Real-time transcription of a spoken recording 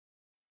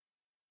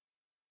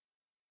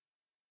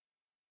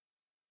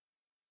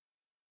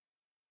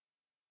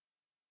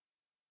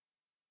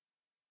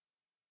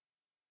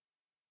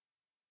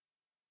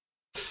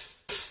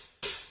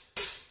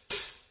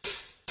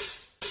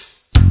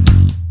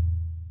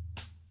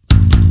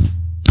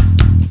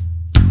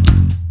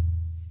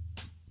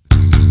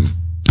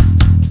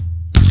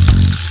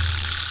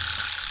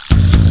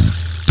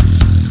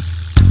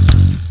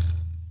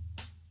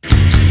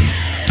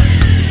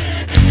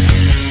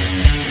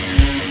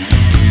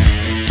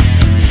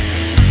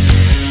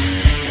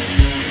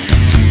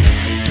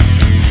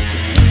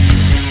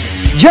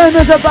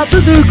Jenna's about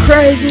to do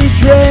Crazy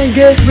Train.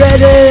 Get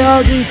ready,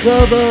 Aussie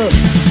cover.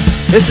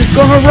 This is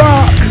gonna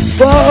rock.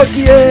 Fuck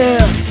yeah.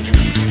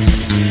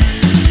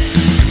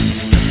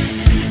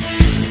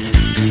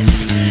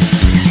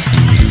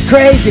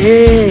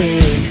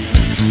 Crazy,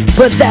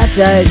 but that's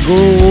how it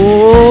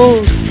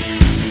goes.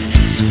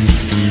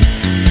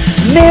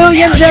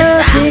 Millions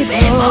of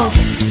people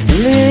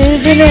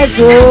living this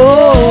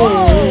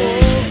road.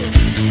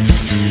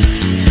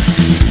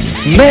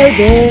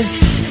 Maybe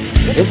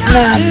it's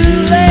not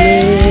too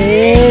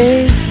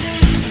late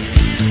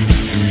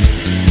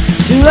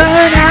to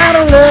learn how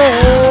to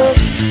love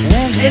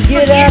and to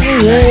get out of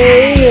the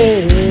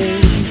way.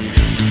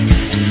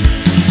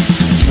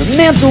 The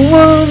mental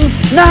wounds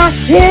not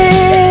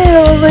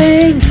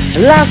healing,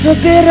 life's a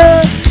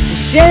bitter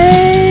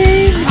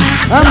shame.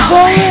 I'm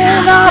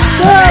going off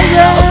the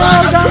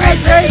rails on a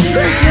crazy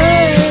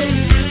train.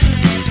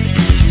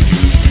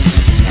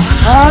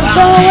 I'm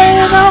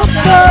going off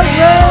the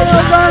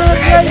rails on a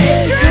crazy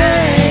train.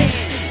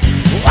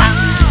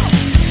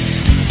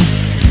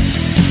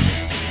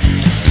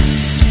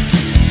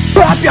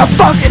 Clap your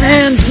fucking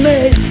hands,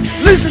 mate.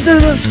 Listen to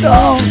the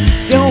song.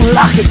 If you don't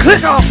like it,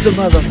 click off the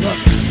motherfucker.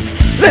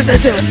 Listen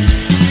to it.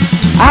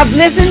 I've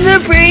listened to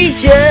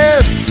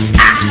preachers.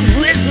 I've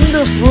listened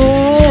to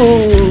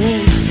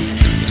fools.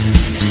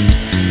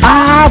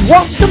 I've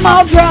watched them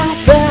all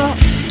drop out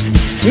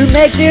who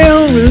make their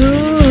own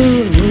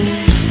rules.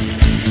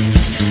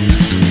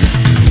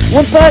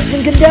 One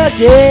person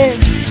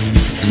conducted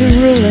to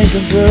rule and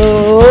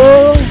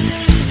control.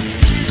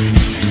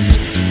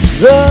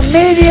 The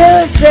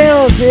media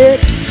sells it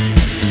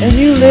and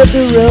you live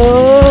the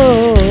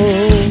road.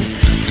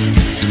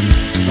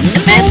 The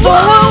mental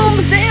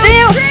homes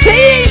still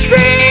keep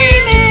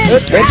screaming.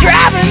 They're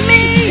driving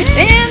me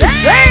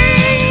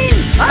insane.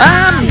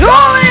 I'm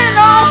going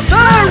off the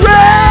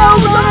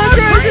rails on a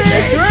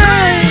crazy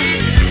train.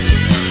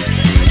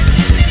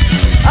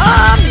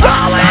 I'm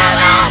going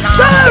off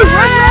the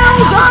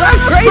rails on a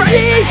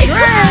crazy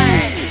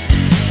train.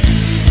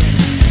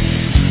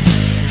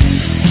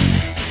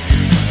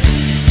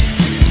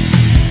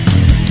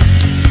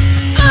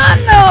 I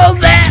know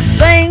that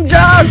things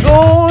are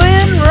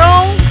going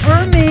wrong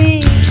for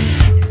me.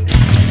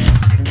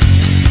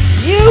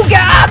 You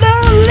gotta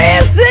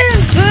listen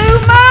to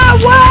my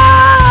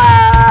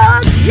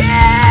words,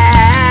 yeah.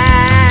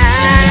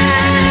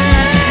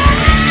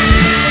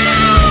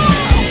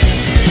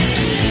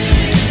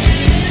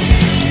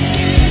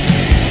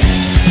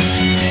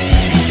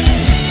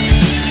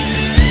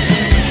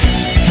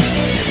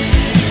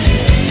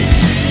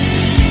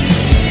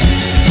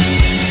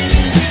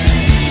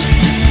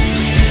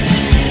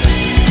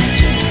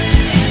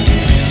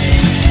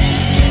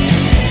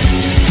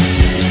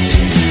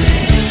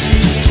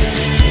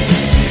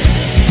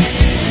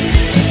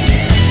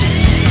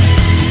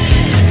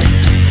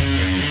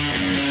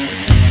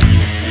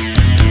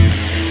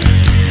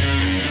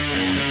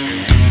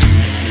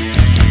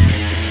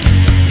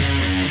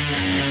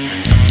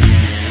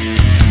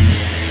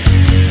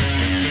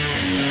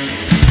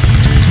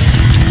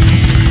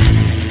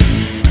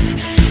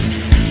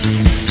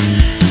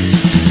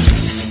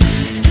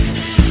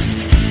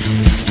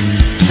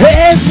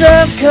 It's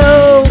a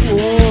cold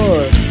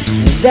war,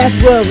 that's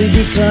what we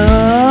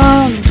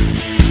become.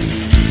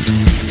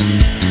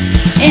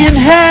 In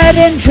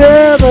hiding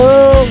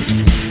trouble,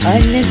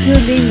 I'm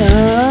mentally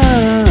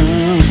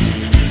numb.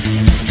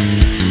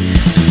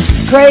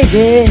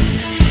 Crazy,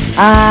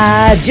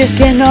 I just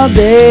cannot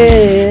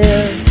bear.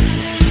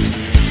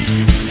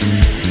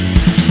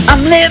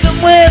 I'm living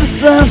with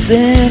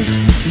something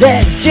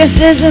that just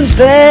isn't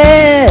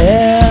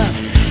fair.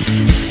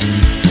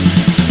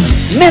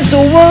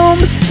 Mental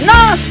wounds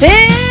not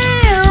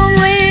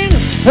healing,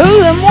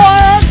 who am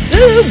wants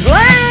to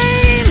blame?